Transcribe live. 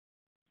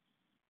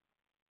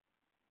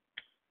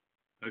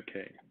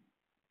Okay,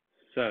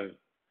 so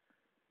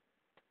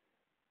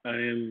I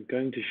am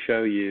going to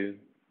show you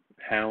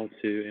how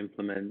to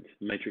implement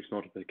matrix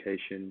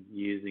multiplication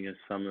using a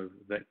sum of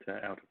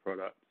vector outer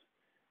products.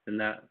 And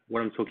that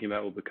what I'm talking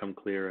about will become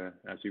clearer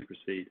as we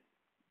proceed.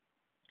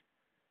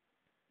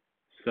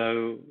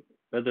 So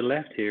at the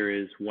left here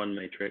is one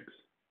matrix,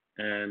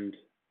 and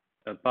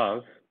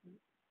above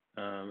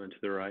and to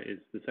the right is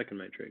the second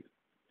matrix.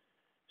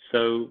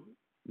 So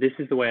this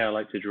is the way I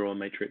like to draw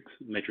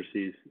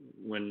matrices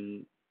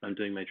when I'm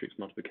doing matrix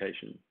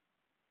multiplication.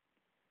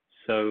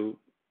 So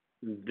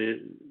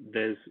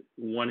there's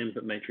one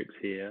input matrix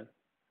here,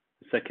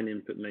 a second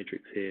input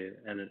matrix here,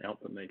 and an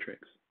output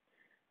matrix.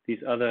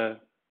 These other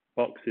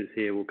boxes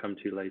here will come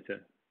to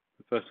later.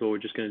 But first of all, we're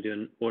just going to do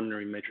an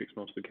ordinary matrix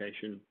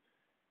multiplication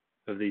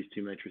of these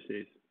two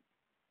matrices.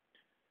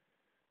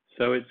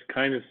 So it's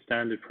kind of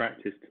standard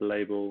practice to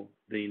label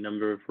the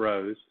number of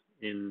rows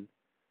in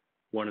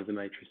one of the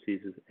matrices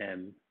as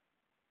m,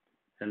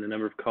 and the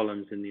number of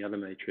columns in the other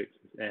matrix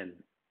as n,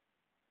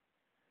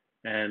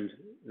 and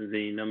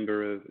the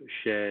number of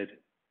shared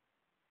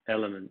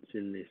elements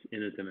in this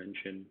inner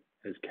dimension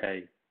as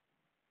k.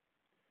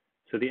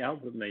 So the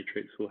output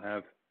matrix will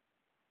have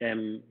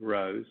m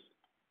rows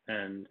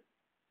and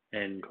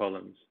n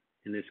columns,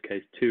 in this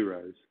case 2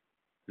 rows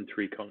and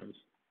 3 columns.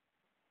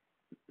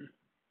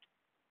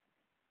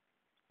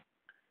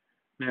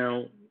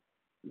 Now,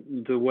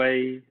 the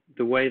way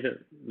that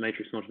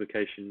matrix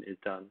multiplication is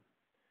done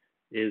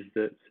is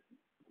that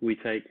we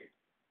take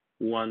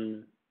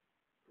one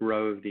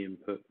row of the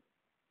input,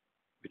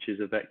 which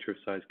is a vector of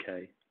size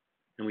k,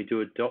 and we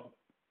do a dot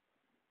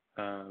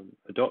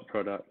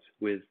product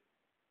with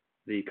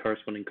the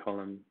corresponding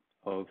column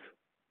of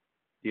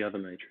the other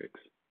matrix,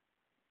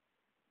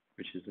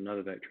 which is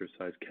another vector of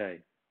size k.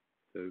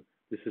 So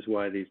this is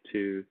why these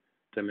two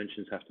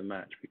dimensions have to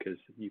match, because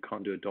you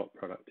can't do a dot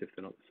product if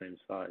they're not the same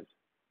size.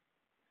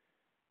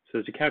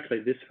 So to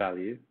calculate this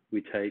value,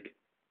 we take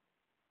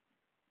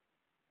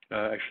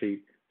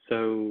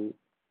so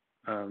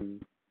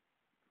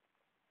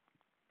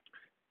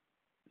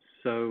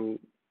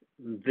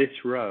this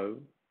row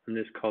and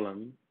this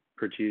column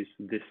produce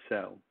this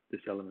cell,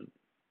 this element.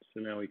 So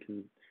now we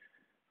can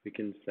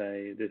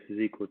say this is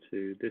equal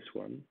to this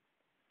one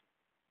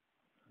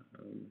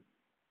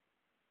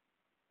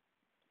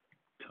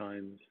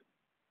times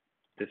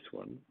this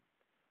one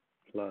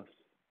plus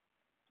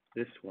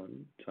this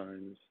one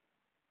times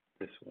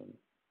this one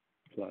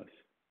plus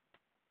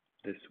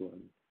this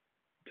one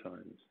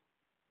times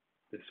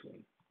this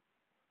one.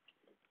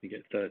 You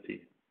get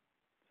 30.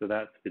 So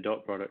that's the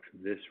dot product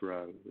of this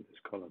row with this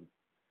column.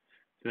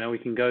 So now we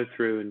can go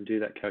through and do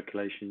that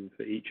calculation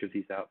for each of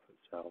these output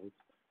cells.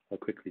 I'll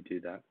quickly do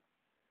that.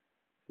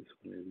 This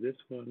one is this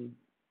one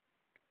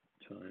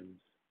times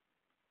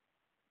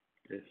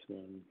this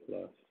one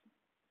plus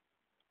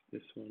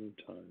this one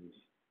times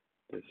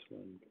this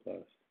one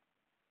plus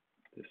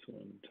this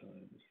one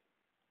times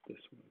this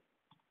one.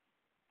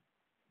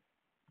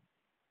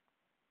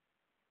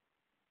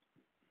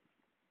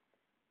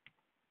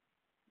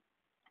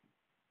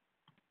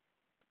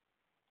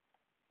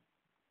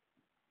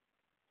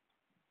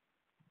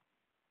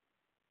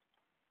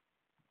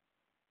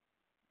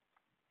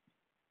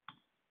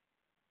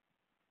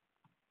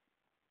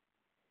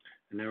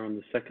 And now we're on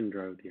the second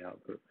row of the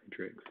output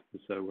matrix,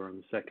 and so we're on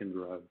the second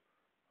row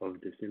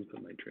of this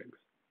input matrix.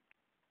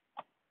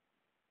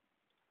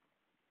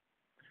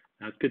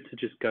 Now it's good to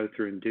just go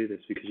through and do this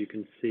because you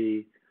can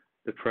see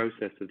the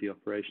process of the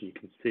operation. You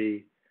can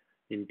see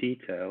in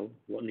detail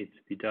what needs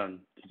to be done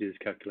to do this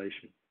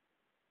calculation.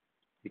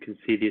 You can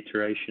see the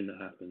iteration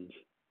that happens.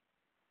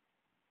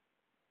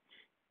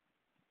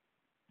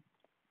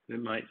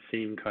 It might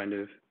seem kind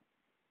of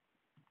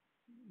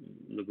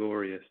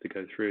laborious to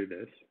go through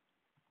this,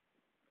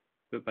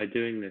 but by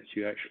doing this,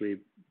 you actually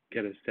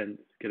get a sense,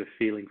 get a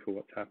feeling for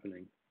what's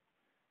happening.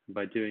 And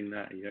by doing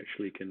that, you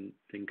actually can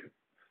think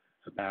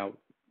about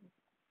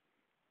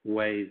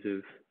ways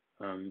of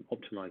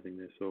optimizing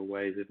this or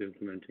ways of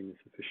implementing this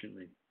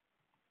efficiently.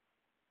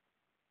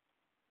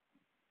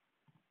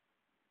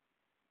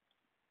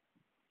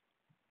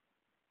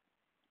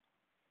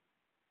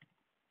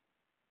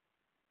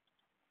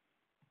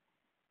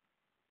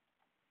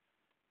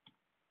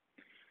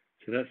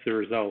 So that's the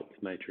results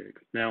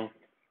matrix. Now,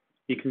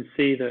 you can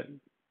see that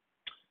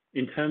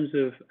in terms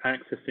of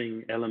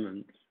accessing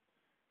elements,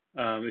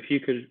 if you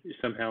could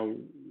somehow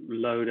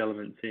load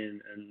elements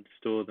in and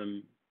store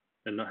them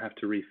and not have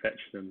to refetch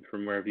them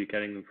from wherever you're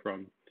getting them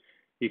from,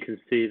 you can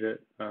see that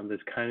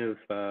there's kind of,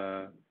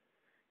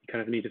 you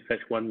kind of need to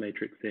fetch one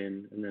matrix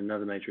in and then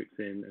another matrix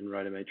in and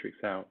write a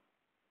matrix out.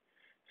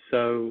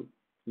 So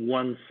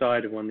one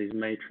side of one of these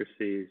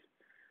matrices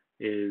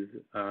is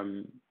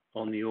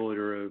on the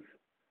order of,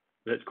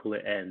 let's call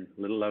it n,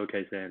 little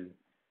lowercase n.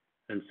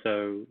 And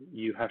so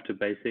you have to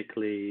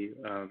basically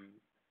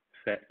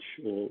fetch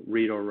or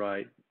read or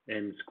write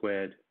n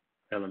squared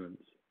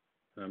elements,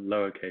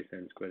 lowercase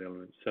n squared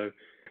elements. So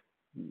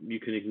you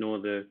can ignore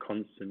the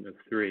constant of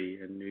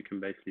 3, and you can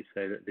basically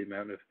say that the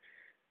amount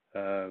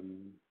of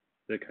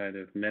the kind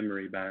of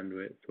memory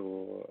bandwidth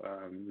or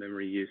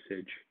memory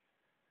usage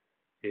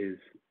is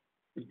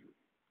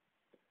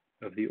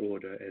of the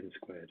order n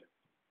squared.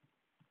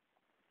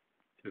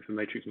 So for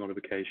matrix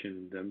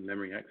multiplication, the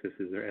memory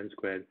accesses are n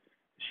squared,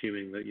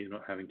 assuming that you're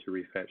not having to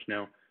refetch.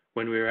 Now,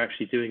 when we were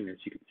actually doing this,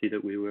 you could see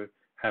that we were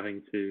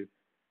having to,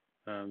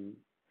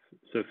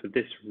 so for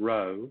this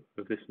row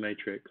of this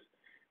matrix,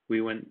 we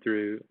went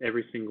through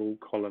every single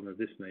column of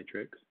this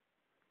matrix.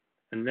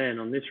 And then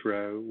on this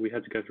row, we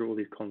had to go through all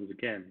these columns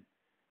again.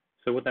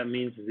 So what that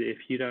means is that if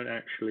you don't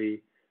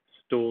actually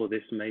store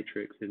this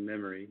matrix in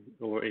memory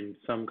or in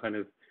some kind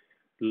of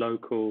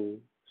local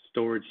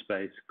storage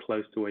space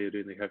close to where you're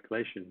doing the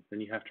calculations, then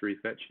you have to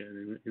refetch it.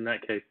 And in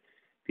that case,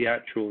 the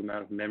actual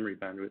amount of memory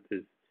bandwidth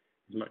is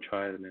much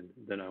higher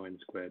than O n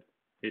squared.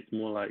 It's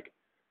more like,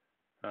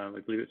 I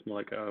believe it's more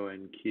like O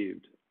n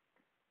cubed.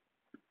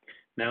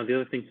 Now, the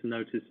other thing to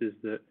notice is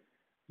that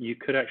you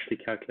could actually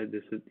calculate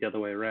this the other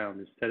way around.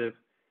 Instead of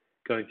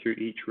going through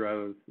each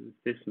row of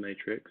this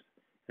matrix,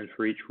 and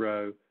for each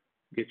row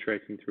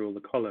iterating through all the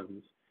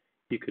columns,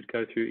 you could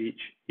go through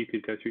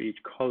each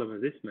column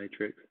of this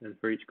matrix, and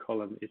for each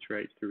column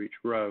iterate through each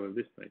row of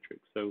this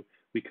matrix. So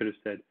we could have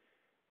said,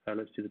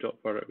 let's do the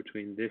dot product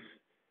between this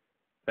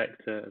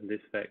vector and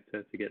this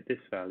vector to get this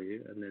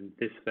value, and then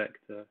this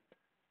vector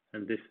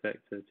and this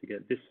vector to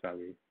get this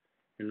value.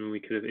 And then we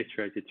could have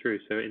iterated through.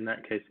 So in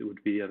that case, it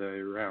would be the other way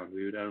around.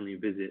 We would only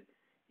visit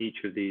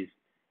each of these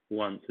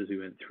once as we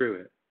went through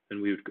it.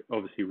 And we would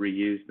obviously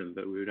reuse them,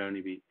 but we would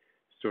only be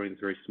storing a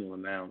very small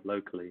amount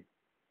locally.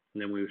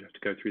 And then we would have to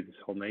go through this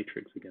whole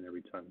matrix again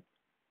every time.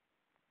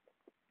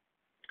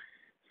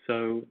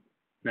 So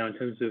now in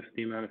terms of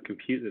the amount of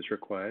compute that's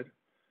required,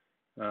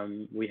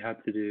 we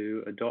had to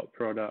do a dot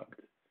product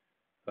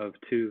of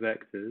two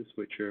vectors,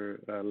 which are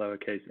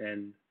lowercase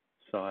n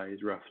size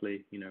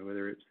roughly,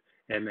 whether it's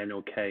mn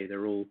or k,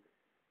 they're all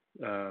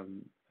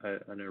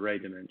an array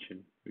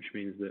dimension, which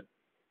means that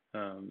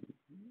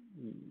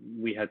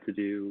we had to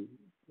do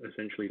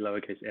essentially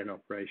lowercase n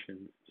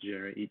operations to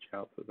generate each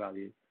output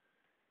value.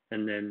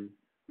 And then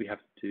we have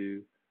to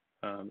do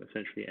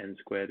essentially n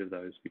squared of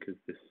those, because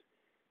this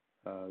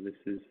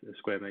is a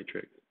square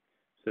matrix.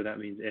 So that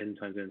means n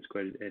times n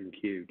squared is n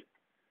cubed.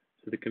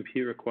 So the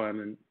compute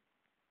requirement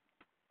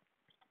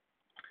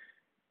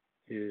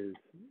is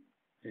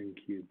n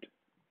cubed.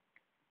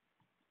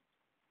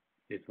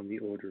 It's on the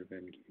order of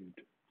n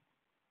cubed.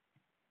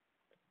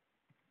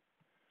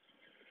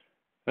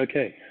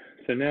 Okay,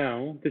 so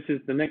now this is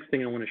the next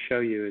thing I want to show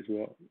you is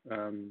what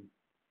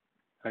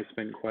I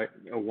spent quite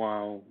a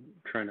while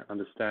trying to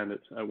understand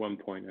it at one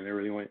point, and I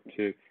really wanted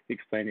to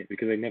explain it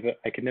because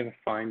I could never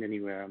find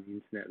anywhere on the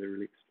internet that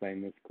really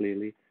explained this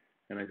clearly,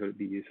 and I thought it'd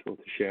be useful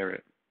to share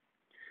it.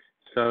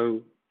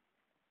 So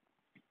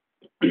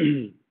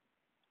an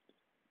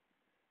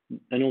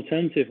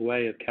alternative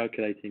way of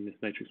calculating this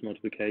matrix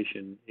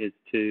multiplication is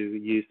to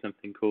use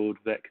something called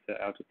vector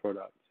outer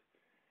product.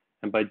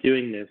 And by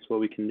doing this, what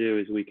we can do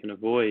is we can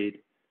avoid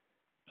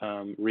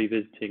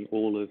revisiting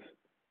all of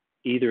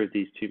either of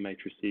these two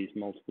matrices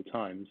multiple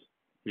times.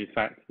 And in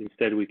fact,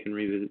 instead we can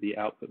revisit the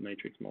output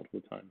matrix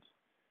multiple times.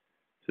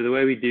 So the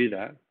way we do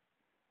that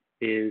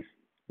is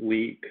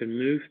we can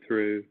move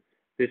through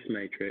this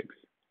matrix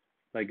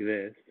like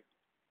this,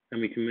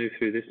 and we can move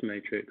through this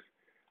matrix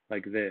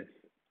like this.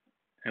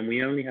 And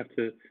we only have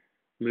to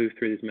move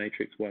through this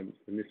matrix once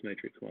and this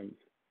matrix once.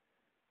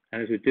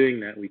 And as we're doing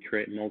that, we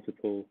create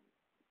multiple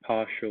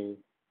partial,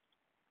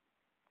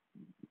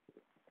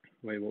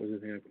 what was the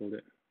thing I called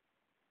it?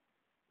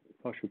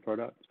 Partial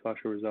products,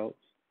 partial results.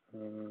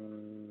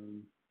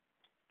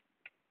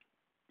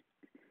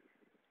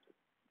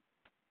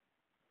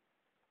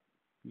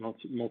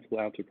 Multiple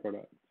outer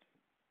products.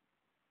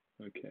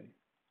 Okay.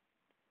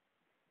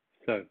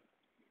 So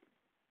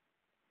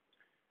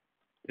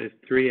there's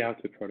three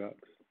outer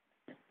products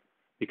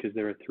because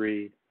there are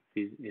three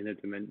these inner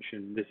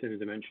dimension. This inner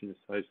dimension is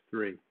size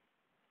 3.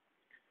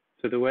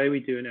 So the way we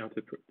do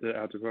the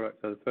outer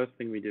product, so the first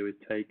thing we do is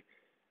take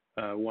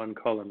one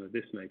column of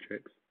this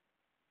matrix.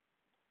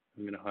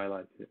 I'm going to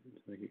highlight it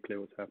to make it clear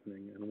what's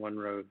happening, and one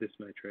row of this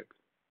matrix.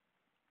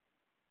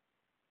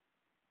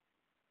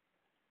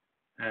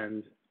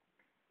 And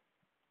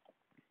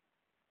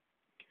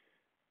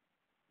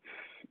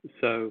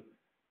so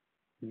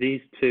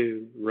these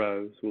two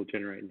rows will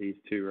generate these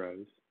two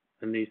rows,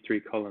 and these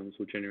three columns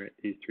will generate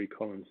these three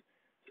columns.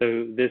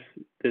 So this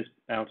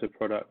outer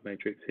product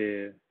matrix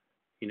here,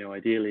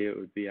 ideally it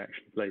would be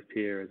actually placed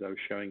here as I was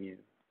showing you.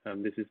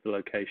 This is the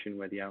location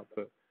where the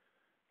output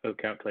of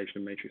calculation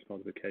of matrix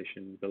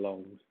multiplication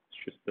belongs.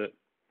 It's just that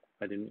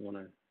I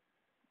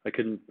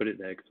couldn't put it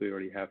there because we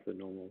already have the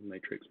normal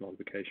matrix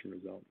multiplication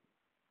result.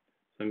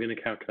 So I'm going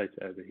to calculate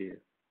it over here.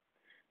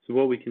 So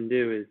what we can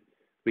do is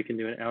we can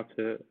do an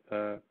outer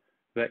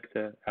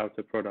vector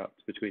outer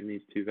product between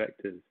these two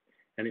vectors,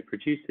 and it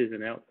produces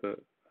an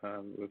output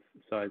of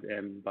size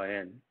m by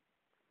n.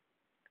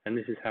 And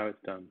this is how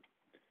it's done.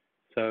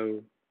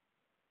 So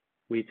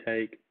we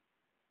take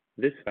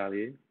this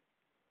value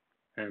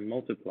and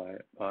multiply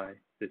it by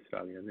this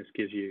value, and this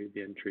gives you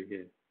the entry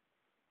here.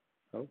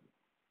 Oh,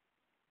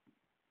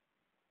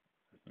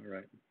 that's not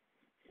right.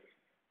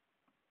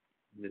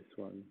 This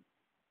one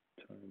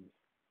times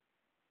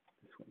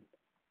this one.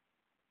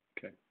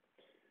 Okay.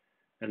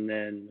 And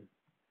then,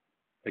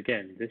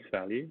 again, this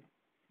value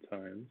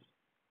times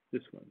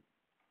this one.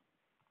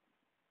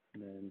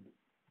 And then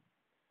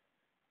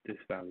this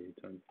value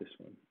times this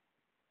one.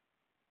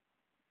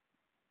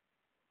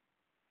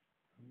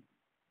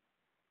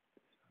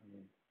 This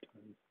value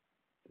times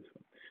this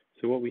one.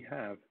 So what we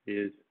have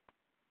is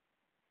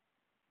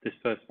this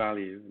first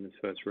value in this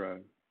first row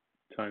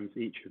times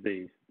each of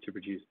these to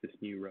produce this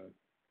new row.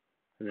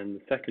 And then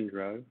the second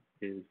row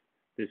is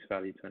this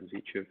value times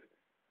each of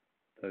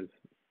those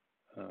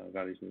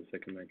values in the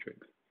second matrix.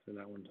 So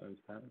that one times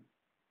that.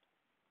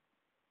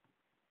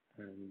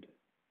 And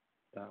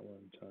that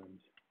one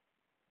times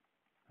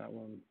that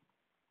one.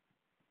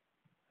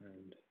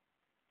 And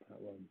that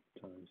one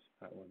times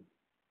that one.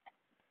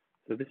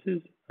 So this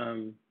is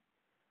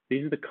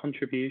these are the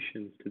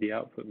contributions to the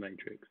output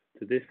matrix,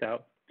 to this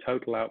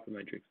total output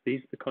matrix.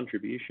 These are the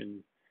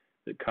contributions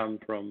that come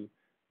from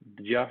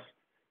just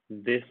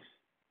this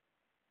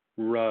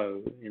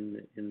row in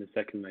the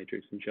second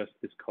matrix and just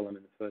this column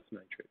in the first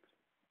matrix.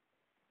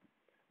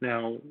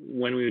 Now,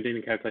 when we were doing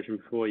the calculation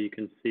before, you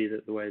can see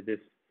that the way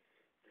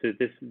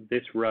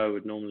this row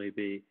would normally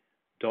be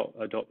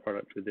a dot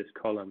product with this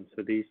column,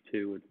 so these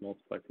two would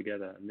multiply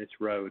together, and this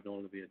row would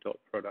normally be a dot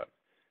product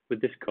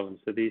with this column,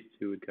 so these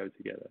two would go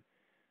together.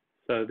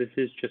 So this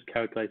is just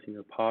calculating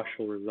a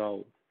partial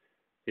result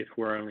if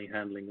we're only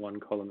handling one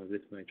column of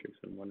this matrix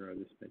and one row of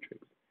this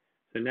matrix.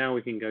 So now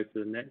we can go to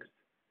the next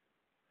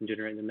and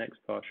generate the next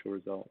partial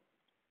result.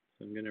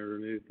 So I'm going to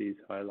remove these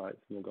highlights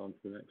and we'll go on to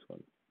the next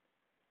one.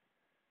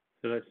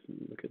 So let's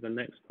look at the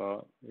next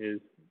part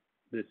is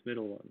this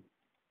middle one,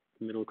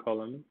 the middle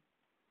column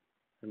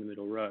and the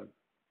middle row.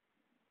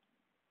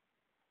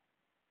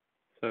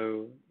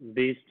 So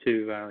these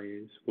two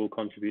values will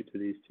contribute to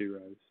these two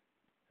rows,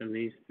 and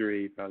these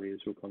three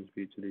values will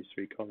contribute to these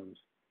three columns.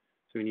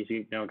 So we need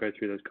to now go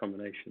through those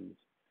combinations.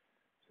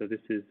 So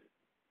this is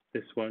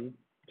this one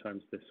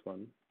times this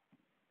one.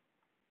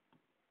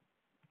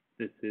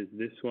 This is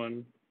this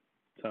one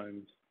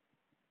times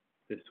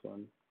this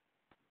one.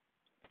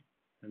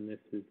 And this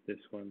is this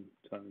one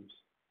times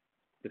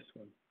this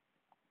one.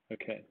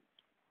 Okay,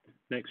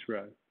 next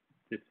row.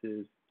 This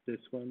is this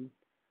one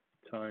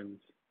times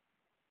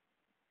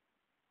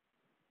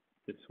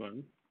this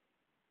one.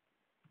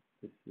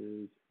 This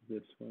is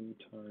this one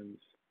times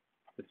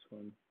this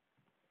one.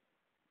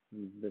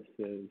 And this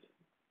is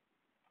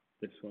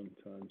this one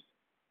times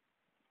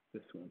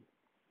this one.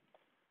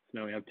 So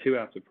now we have two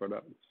outer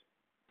products.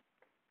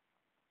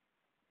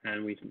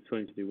 And we still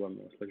need to do one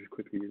more. So let's just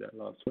quickly do that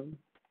last one.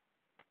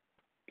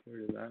 Get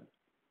rid of that.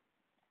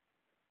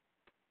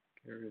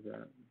 Get rid of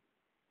that.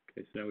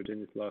 Okay, so now we're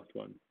doing this last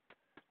one.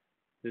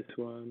 This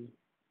one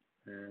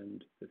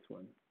and this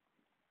one.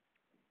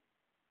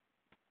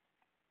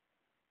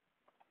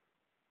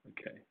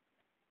 Okay,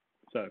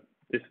 so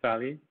this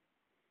value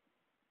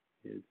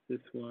is this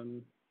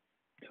one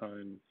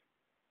times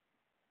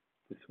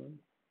this one.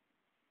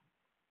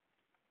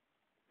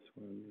 This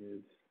one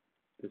is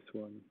this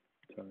one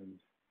times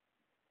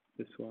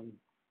this one.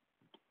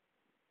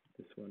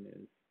 This one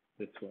is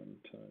this one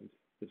times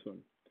this one.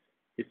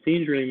 It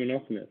seems really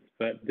monotonous,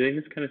 but doing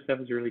this kind of stuff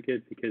is really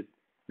good because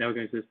now we're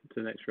going to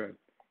the next row.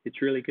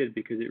 It's really good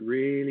because it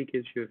really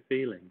gives you a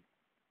feeling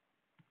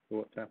for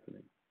what's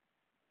happening.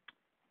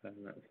 And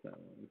that's that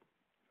one.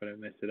 If I don't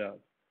mess it up.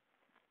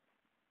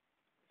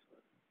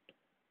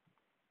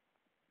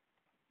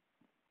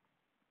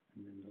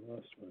 And then the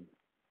last one,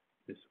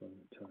 this one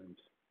times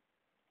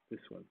this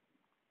one.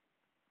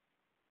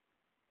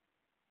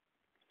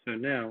 So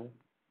now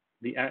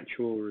the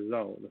actual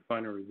result, the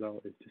final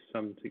result, is to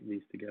sum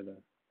these together.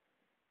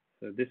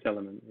 So this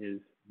element is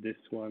this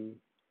one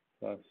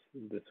plus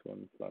this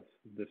one plus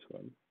this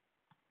one.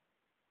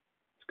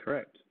 It's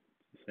correct.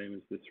 It's the same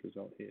as this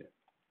result here.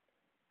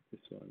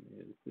 This one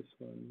is this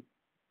one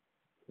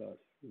plus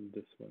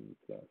this one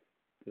plus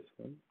this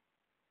one.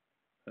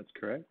 That's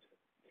correct.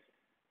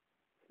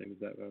 Same as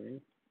that value.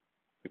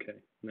 Okay,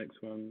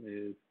 next one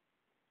is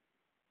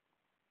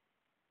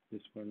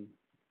this one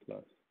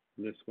plus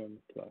this one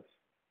plus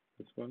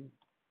this one.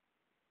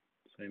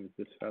 Same as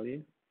this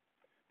value.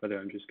 By the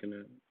way, I'm just going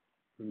to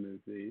remove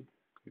these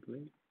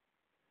quickly.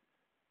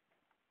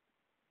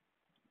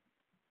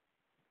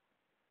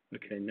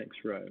 Okay,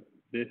 next row.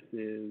 This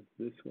is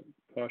this one,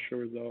 partial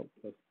result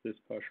plus this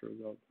partial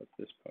result plus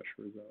this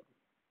partial result.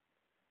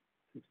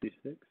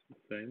 66, the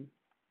same.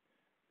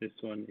 This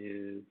one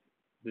is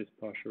this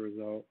partial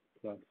result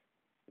plus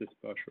this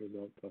partial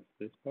result plus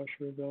this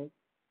partial result.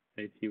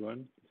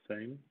 81, the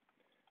same.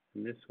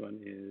 And this one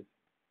is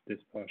this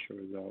partial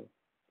result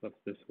plus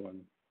this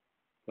one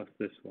plus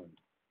this one.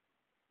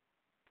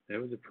 There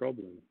was a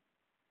problem.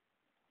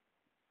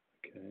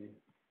 Okay.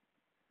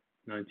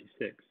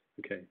 96.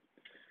 Okay.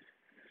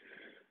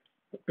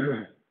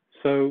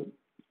 So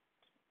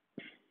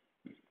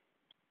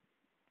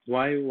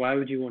Why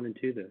would you want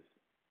to do this?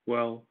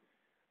 Well,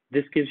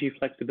 this gives you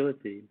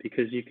flexibility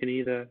because you can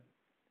either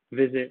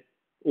visit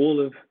all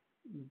of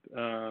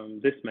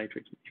this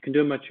matrix. You can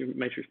do a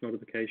matrix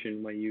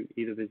multiplication where you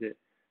either visit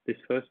this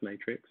first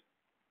matrix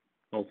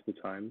multiple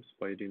times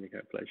while you're doing the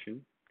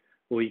calculation,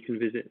 or you can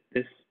visit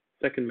this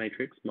second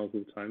matrix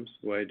multiple times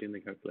while you're doing the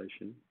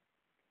calculation,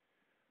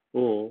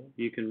 or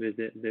you can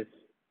visit this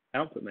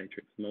output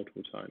matrix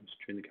multiple times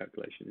during the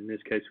calculation. In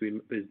this case, we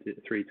visited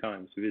it 3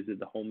 times. We visited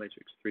the whole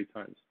matrix 3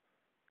 times.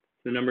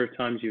 So the number of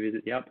times you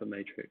visit the output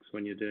matrix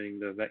when you're doing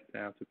the vector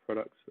out of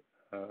products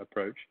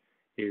approach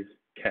is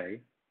k.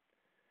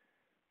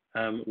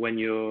 When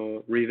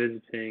you're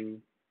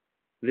revisiting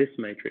this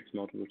matrix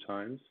multiple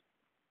times,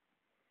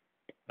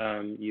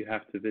 you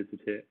have to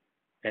visit it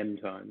m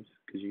times,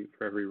 because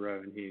for every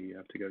row in here, you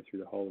have to go through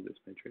the whole of this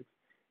matrix.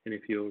 And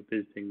if you're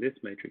visiting this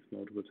matrix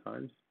multiple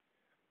times,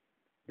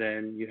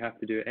 then you have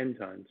to do it n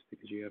times,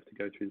 because you have to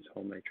go through this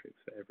whole matrix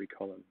for every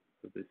column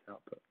of this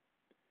output.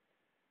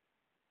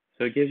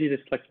 So it gives you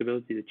this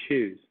flexibility to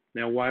choose.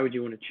 Now, why would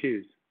you want to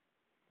choose?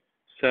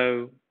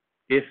 So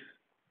if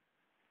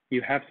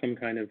you have some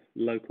kind of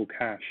local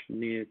cache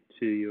near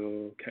to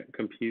your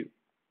compute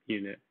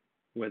unit,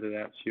 whether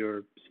that's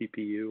your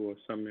CPU or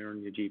somewhere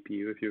on your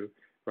GPU, if you're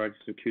writing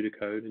some CUDA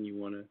code and you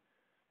want to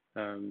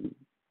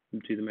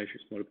do the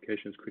matrix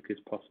multiplication as quickly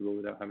as possible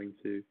without having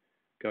to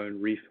go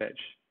and refetch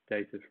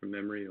data from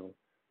memory or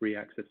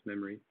reaccess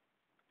memory,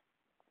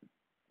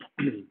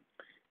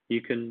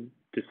 you can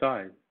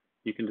decide.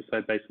 You can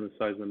decide based on the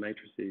size of the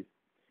matrices.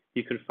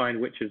 You can find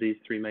which of these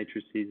 3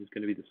 matrices is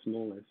going to be the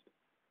smallest,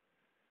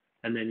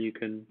 and then you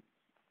can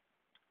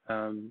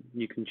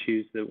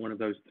choose one of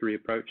those 3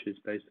 approaches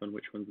based on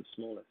which one's the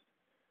smallest.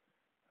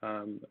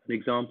 An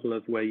example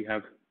of where you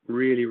have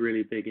really,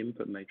 really big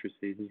input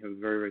matrices and you have a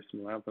very, very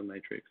small output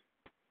matrix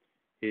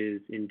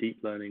is in deep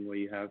learning, where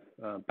you have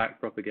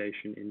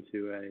backpropagation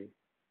into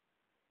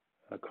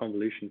a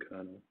convolution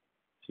kernel.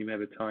 So you may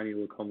have a tiny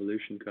little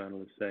convolution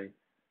kernel of, say,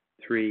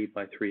 3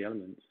 by 3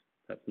 elements.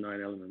 That's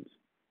 9 elements.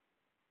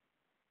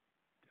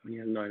 It only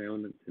has 9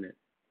 elements in it.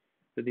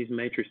 But these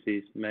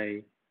matrices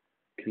may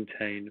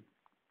contain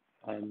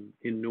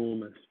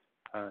enormous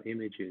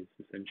images,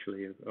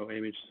 essentially, or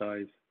image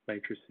size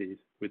matrices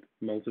with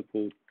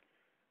multiple,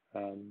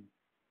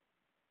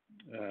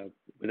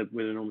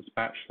 with enormous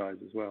batch size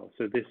as well.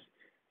 So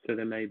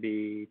there may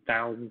be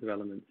thousands of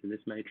elements in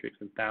this matrix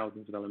and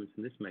thousands of elements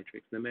in this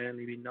matrix. There may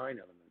only be 9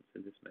 elements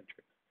in this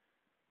matrix.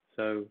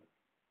 So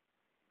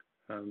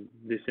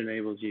this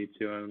enables you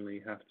to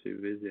only have to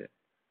visit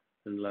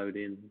and load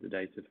in the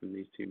data from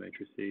these 2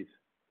 matrices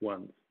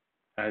once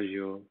as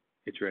you're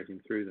iterating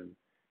through them,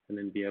 and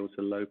then be able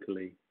to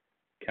locally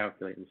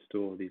calculate and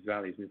store these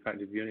values. And in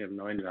fact, if you only have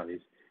 9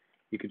 values,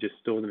 you could just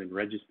store them in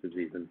registers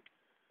even,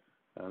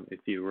 if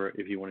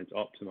you wanted to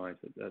optimize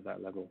at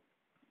that level.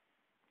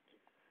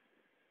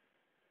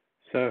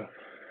 So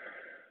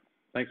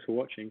thanks for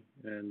watching,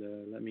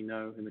 and let me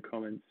know in the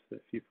comments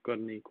if you've got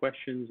any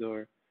questions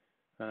or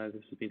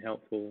this has been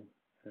helpful,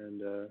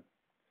 and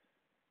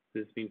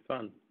this has been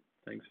fun.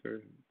 Thanks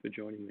for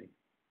joining me.